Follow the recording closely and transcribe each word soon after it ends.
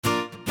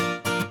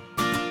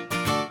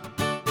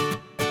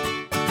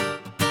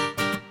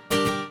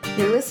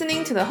You're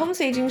listening to the Home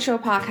Staging Show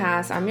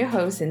podcast. I'm your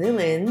host, Cindy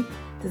Lin.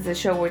 This is a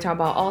show where we talk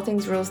about all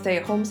things real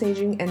estate, home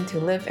staging, and to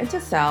live and to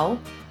sell.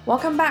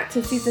 Welcome back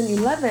to season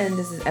 11.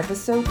 This is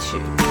episode 2.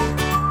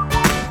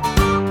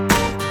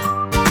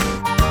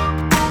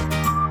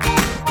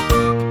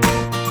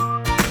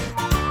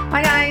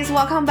 Hi guys,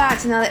 welcome back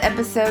to another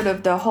episode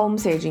of the Home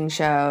Staging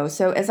Show.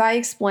 So as I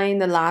explained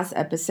the last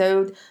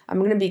episode, I'm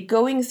going to be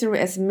going through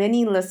as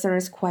many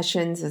listeners'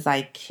 questions as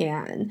I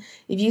can.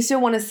 If you still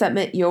want to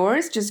submit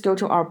yours, just go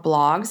to our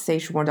blog,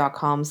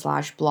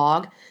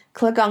 stagemore.com/blog.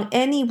 Click on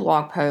any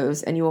blog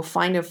post and you will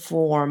find a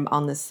form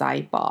on the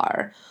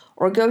sidebar.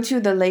 Or go to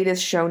the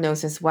latest show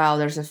notes as well.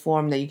 There's a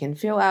form that you can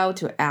fill out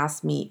to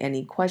ask me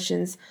any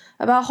questions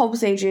about home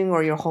staging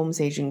or your home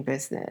staging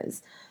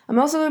business. I'm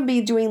also going to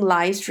be doing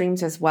live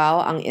streams as well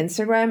on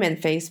Instagram and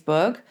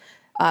Facebook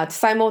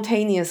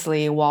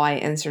simultaneously while I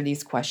answer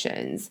these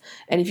questions.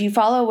 And if you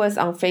follow us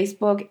on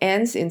Facebook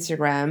and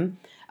Instagram,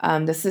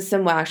 the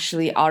system will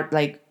actually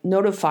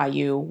notify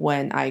you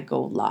when I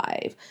go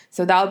live.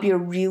 So that would be a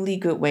really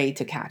good way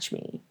to catch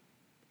me.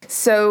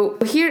 So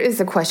here is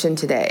the question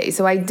today.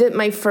 So I did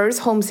my first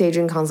home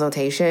staging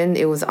consultation.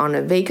 It was on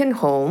a vacant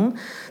home.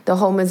 The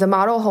home is a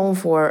model home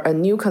for a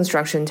new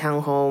construction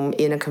townhome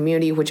in a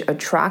community which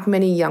attract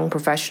many young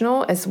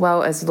professionals as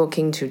well as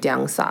looking to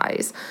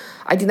downsize.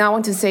 I did not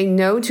want to say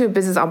no to a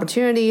business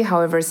opportunity.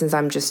 However, since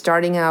I'm just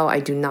starting out, I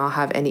do not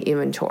have any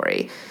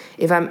inventory.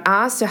 If I'm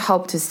asked to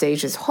help to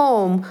stage this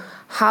home,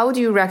 how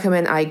do you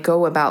recommend I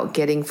go about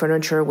getting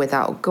furniture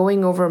without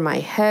going over my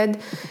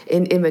head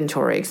in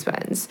inventory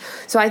expense?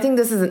 So I think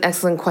this is an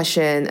excellent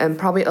question, and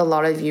probably a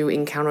lot of you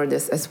encounter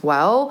this as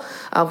well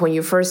when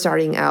you're first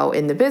starting out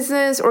in the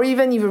business, or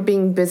even if you're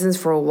being in business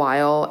for a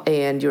while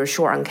and you're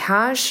short on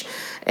cash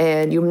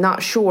and you're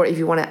not sure if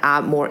you want to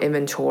add more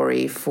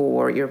inventory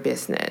for your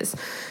business.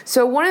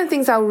 So one of the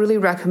things I would really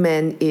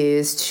recommend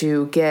is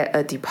to get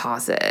a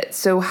deposit.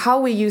 So how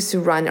we used to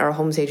run our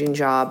home staging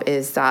job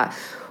is that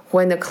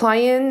when the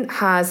client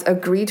has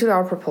agreed to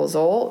our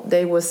proposal,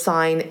 they will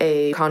sign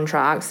a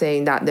contract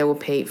saying that they will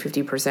pay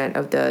 50%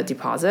 of the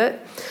deposit,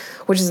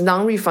 which is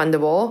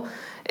non-refundable.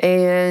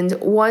 And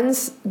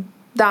once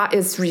that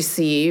is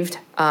received,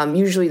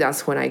 usually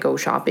that's when I go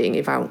shopping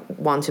if I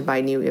want to buy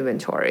new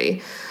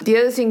inventory. The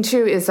other thing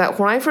too is that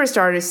when I first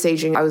started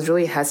staging, I was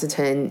really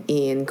hesitant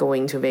in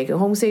going to vacant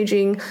home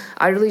staging.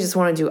 I really just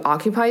wanted to do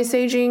occupied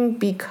staging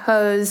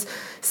because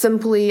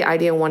simply I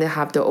didn't want to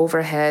have the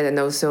overhead and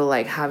also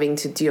like having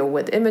to deal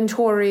with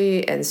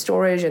inventory and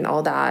storage and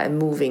all that and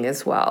moving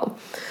as well.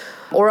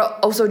 Or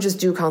also just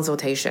do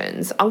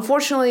consultations.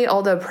 Unfortunately,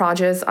 all the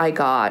projects I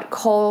got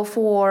called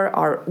for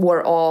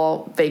were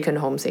all vacant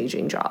home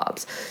staging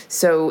jobs.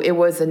 So it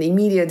was an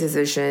immediate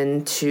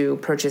decision to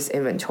purchase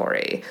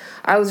inventory.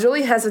 I was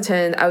really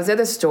hesitant. I was at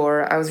the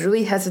store. I was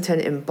really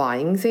hesitant in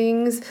buying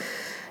things.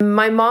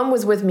 My mom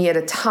was with me at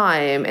a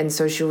time, and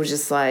so she was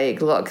just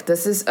like, look,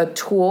 this is a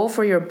tool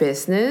for your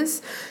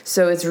business,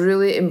 so it's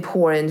really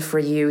important for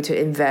you to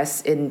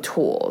invest in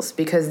tools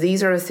because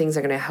these are the things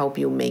that are going to help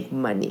you make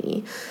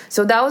money.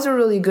 So that was a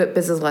really good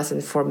business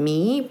lesson for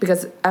me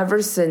because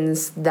ever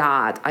since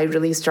that, I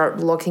really start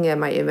looking at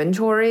my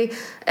inventory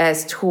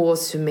as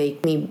tools to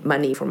make me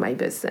money for my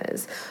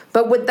business.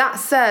 But with that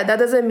said, that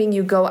doesn't mean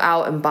you go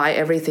out and buy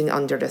everything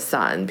under the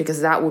sun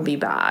because that would be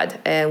bad,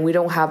 and we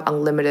don't have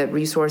unlimited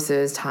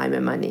resources, time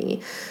and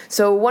money.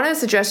 So one of the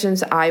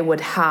suggestions I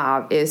would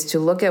have is to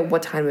look at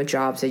what type of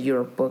jobs that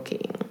you're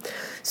booking.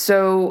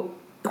 So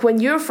when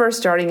you're first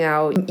starting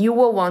out, you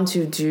will want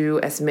to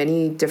do as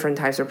many different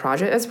types of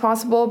projects as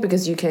possible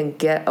because you can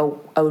get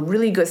a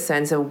really good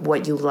sense of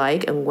what you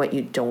like and what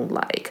you don't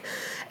like.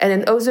 And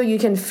then also you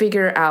can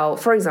figure out,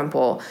 for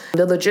example,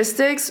 the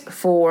logistics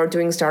for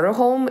doing starter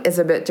home is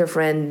a bit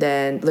different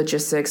than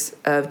logistics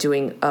of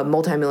doing a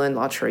multi-million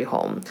luxury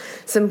home.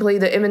 Simply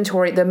the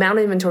amount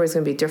of inventory is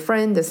going to be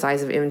different. The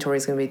size of inventory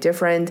is going to be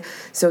different.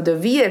 So the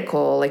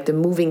vehicle, like the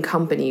moving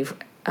company,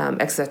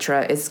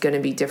 etc., is going to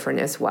be different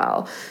as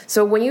well.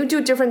 So when you do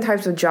different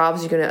types of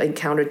jobs, you're going to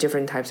encounter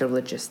different types of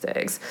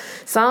logistics.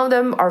 Some of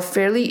them are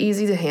fairly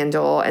easy to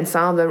handle, and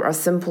some of them are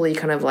simply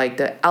kind of like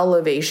the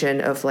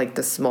elevation of like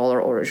the smaller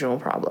original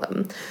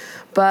problem.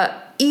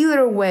 But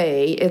either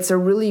way, it's a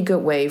really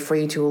good way for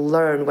you to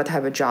learn what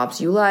type of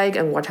jobs you like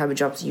and what type of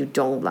jobs you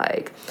don't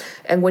like.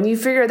 And when you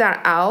figure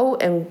that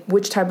out and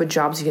which type of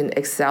jobs you can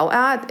excel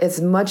at, it's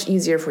much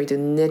easier for you to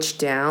niche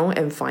down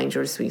and find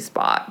your sweet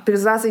spot.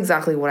 Because that's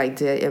exactly what I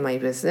did in my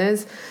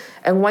business.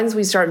 And once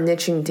we start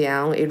niching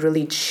down, it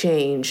really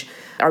changed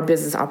our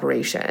business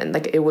operation.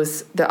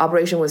 The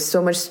operation was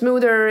so much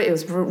smoother. It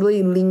was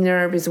really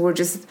leaner because we're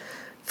just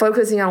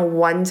focusing on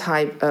one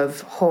type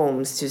of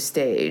homes to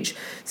stage.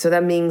 So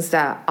that means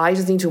that I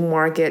just need to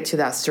market to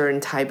that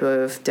certain type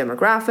of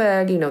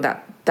demographic,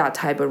 that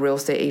type of real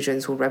estate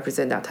agents who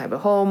represent that type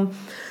of home.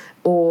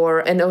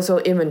 And also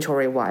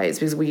inventory wise,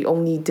 because we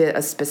only did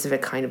a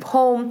specific kind of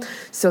home.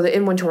 So the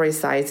inventory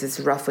size is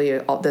roughly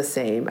the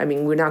same. I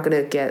mean, we're not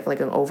going to get like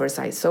an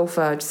oversized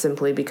sofa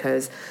simply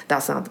because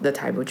that's not the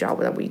type of job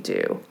that we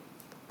do.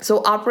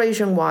 So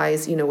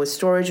operation-wise, with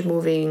storage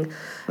moving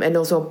and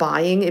also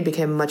buying, it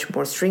became much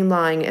more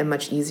streamlined and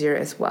much easier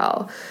as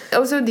well.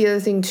 Also, the other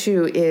thing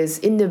too is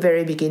in the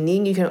very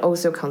beginning, you can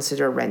also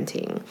consider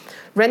renting.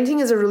 Renting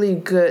is a really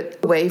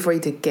good way for you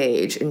to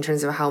gauge in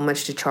terms of how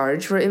much to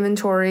charge for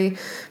inventory,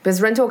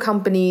 because rental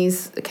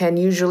companies can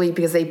usually,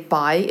 because they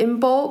buy in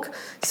bulk,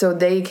 so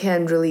they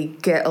can really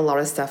get a lot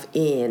of stuff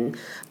in,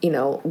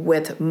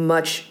 with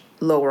much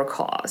lower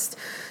cost.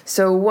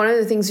 So one of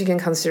the things you can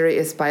consider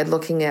is by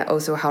looking at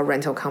also how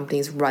rental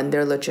companies run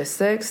their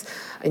logistics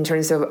in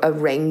terms of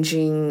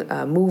arranging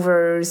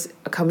movers,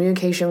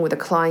 communication with the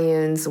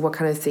clients, what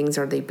kind of things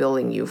are they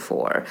billing you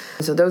for.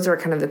 So those are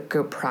kind of the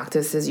good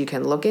practices you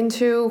can look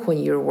into when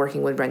you're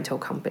working with rental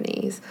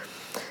companies.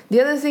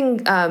 The other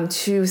thing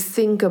to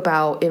think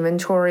about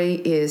inventory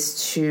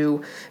is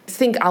to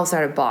think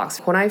outside the box.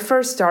 When I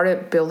first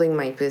started building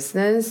my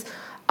business,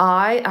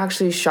 I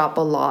actually shop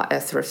a lot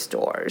at thrift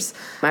stores.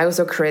 I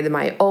also created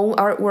my own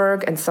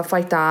artwork and stuff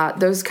like that.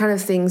 Those kind of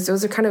things,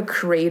 those are kind of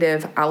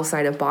creative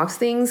outside the box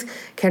things,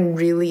 can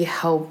really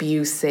help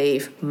you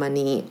save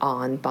money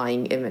on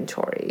buying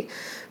inventory.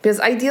 Because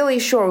ideally,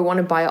 sure, we want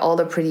to buy all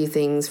the pretty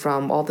things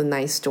from all the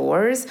nice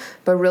stores,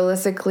 but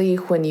realistically,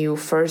 when you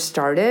first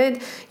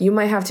started, you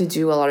might have to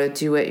do a lot of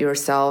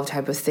do-it-yourself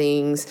type of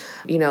things.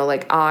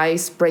 Like I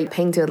spray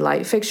painted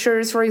light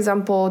fixtures, for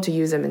example, to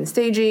use them in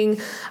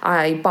staging.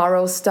 I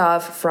borrow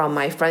stuff from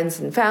my friends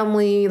and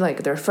family,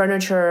 like their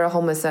furniture,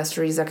 home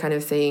accessories, that kind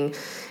of thing.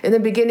 In the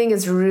beginning,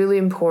 it's really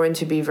important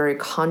to be very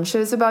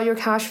conscious about your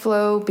cash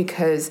flow,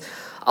 because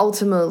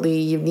ultimately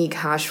you need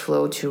cash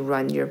flow to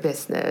run your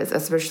business,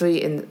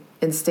 especially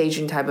in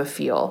staging type of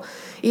feel.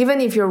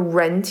 Even if you're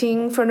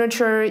renting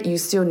furniture, you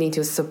still need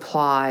to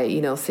supply,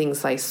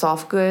 things like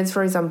soft goods,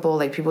 for example,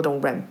 like people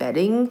don't rent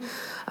bedding.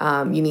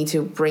 You need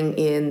to bring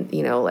in,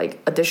 like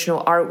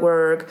additional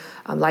artwork,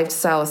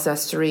 lifestyle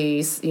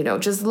accessories,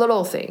 just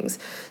little things.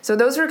 So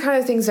those are kind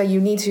of things that you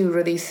need to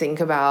really think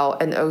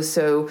about, and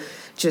also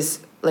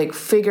just like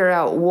figure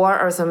out what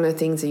are some of the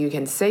things that you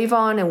can save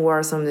on and what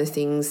are some of the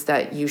things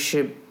that you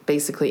should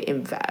basically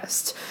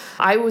invest.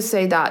 I would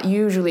say that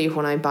usually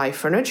when I buy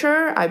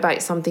furniture, I buy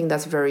something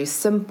that's very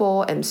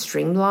simple and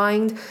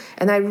streamlined,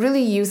 and I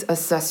really use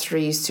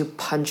accessories to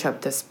punch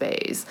up the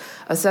space.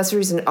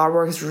 Accessories and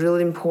artwork is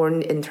really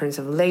important in terms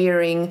of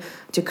layering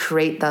to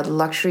create that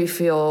luxury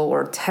feel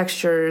or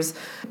textures.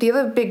 The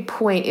other big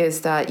point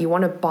is that you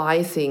want to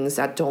buy things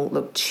that don't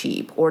look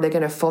cheap, or they're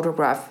going to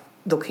photograph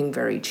looking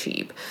very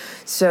cheap.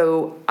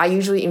 So I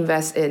usually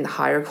invest in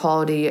higher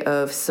quality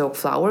of silk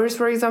flowers,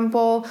 for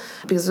example,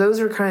 because those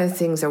are kind of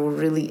things that will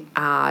really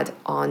add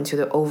on to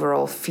the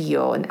overall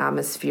feel and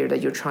atmosphere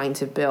that you're trying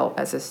to build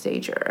as a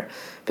stager.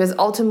 Because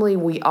ultimately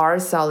we are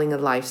selling a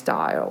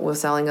lifestyle. We're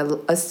selling a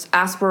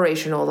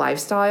aspirational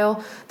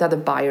lifestyle that the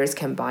buyers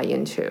can buy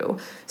into.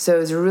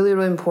 So it's really,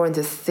 really important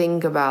to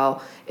think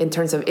about in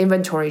terms of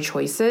inventory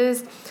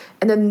choices.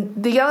 And then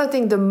the other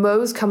thing, the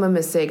most common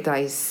mistake that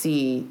I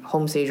see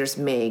home stagers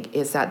make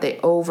is that they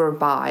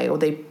overbuy, or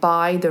they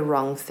buy the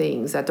wrong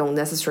things that don't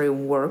necessarily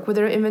work with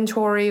their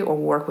inventory or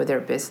work with their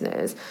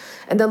business.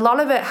 And a lot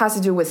of it has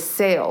to do with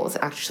sales,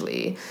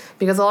 actually,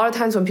 because a lot of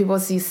times when people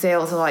see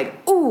sales, they're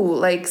like, ooh,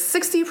 like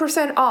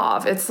 60%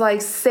 off. It's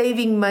like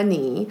saving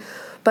money.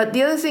 But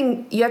the other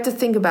thing you have to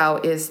think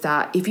about is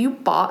that if you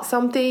bought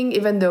something,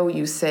 even though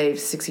you saved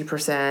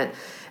 60%,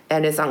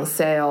 and it's on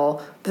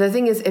sale. But the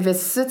thing is, if it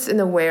sits in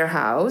a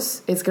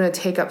warehouse, it's going to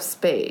take up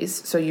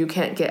space, so you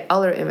can't get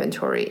other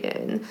inventory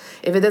in.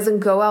 If it doesn't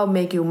go out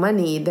make you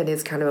money, then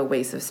it's kind of a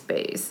waste of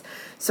space.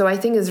 So I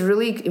think it's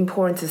really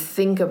important to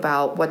think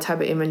about what type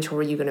of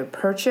inventory you're going to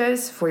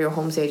purchase for your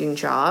home staging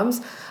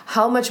jobs.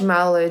 How much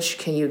mileage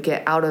can you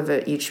get out of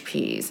it each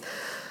piece?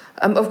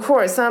 Of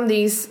course, some of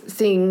these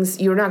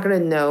things you're not going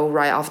to know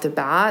right off the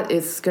bat.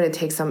 It's going to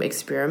take some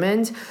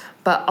experiment.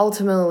 But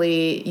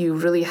ultimately, you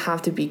really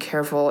have to be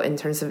careful in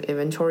terms of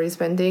inventory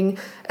spending.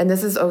 And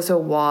this is also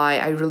why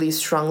I really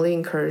strongly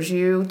encourage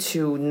you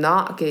to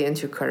not get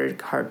into credit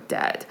card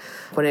debt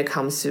when it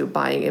comes to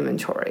buying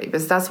inventory.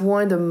 Because that's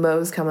one of the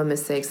most common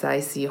mistakes that I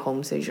see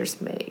home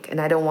stagers make.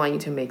 And I don't want you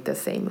to make the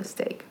same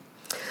mistake.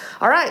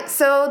 All right,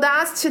 so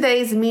that's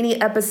today's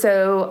mini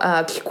episode,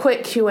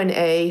 quick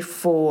Q&A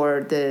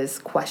for this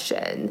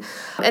question.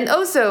 And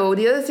also,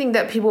 the other thing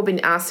that people have been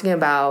asking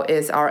about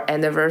is our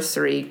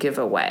anniversary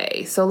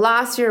giveaway. So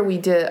last year, we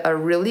did a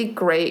really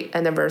great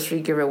anniversary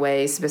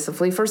giveaway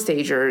specifically for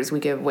stagers. We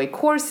gave away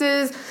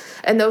courses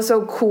and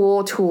also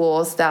cool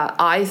tools that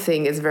I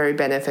think is very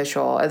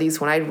beneficial, at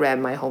least when I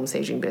ran my home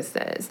staging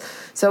business.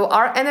 So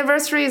our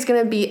anniversary is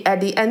going to be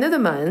at the end of the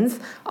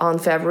month on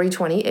February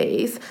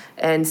 28th.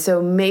 And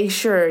so make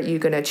sure you're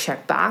going to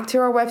check back to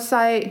our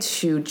website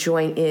to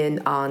join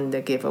in on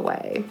the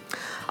giveaway.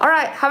 All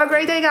right, have a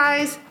great day,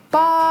 guys.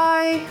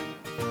 Bye.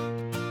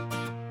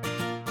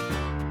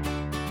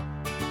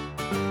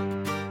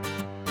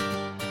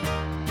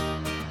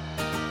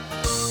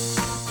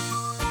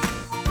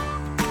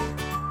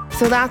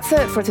 So that's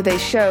it for today's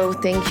show.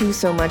 Thank you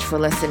so much for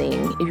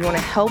listening. If you want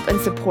to help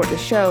and support the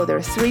show, there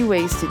are 3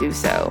 ways to do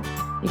so.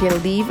 You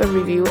can leave a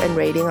review and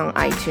rating on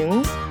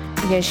iTunes.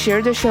 You can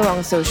share the show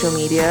on social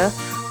media,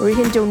 or you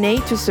can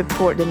donate to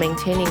support the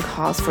maintaining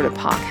costs for the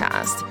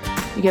podcast.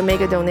 You can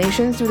make a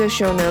donation through the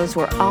show notes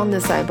or on the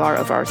sidebar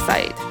of our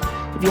site.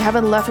 If you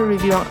haven't left a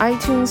review on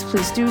iTunes,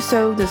 please do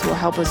so. This will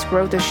help us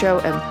grow the show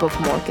and book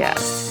more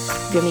guests.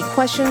 If you have any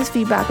questions,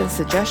 feedback, and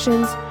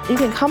suggestions, you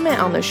can comment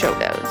on the show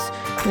notes.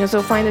 You can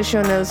also find the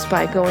show notes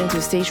by going to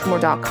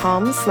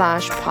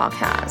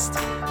stagemore.com/podcast.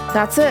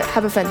 That's it.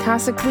 Have a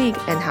fantastic week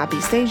and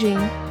happy staging.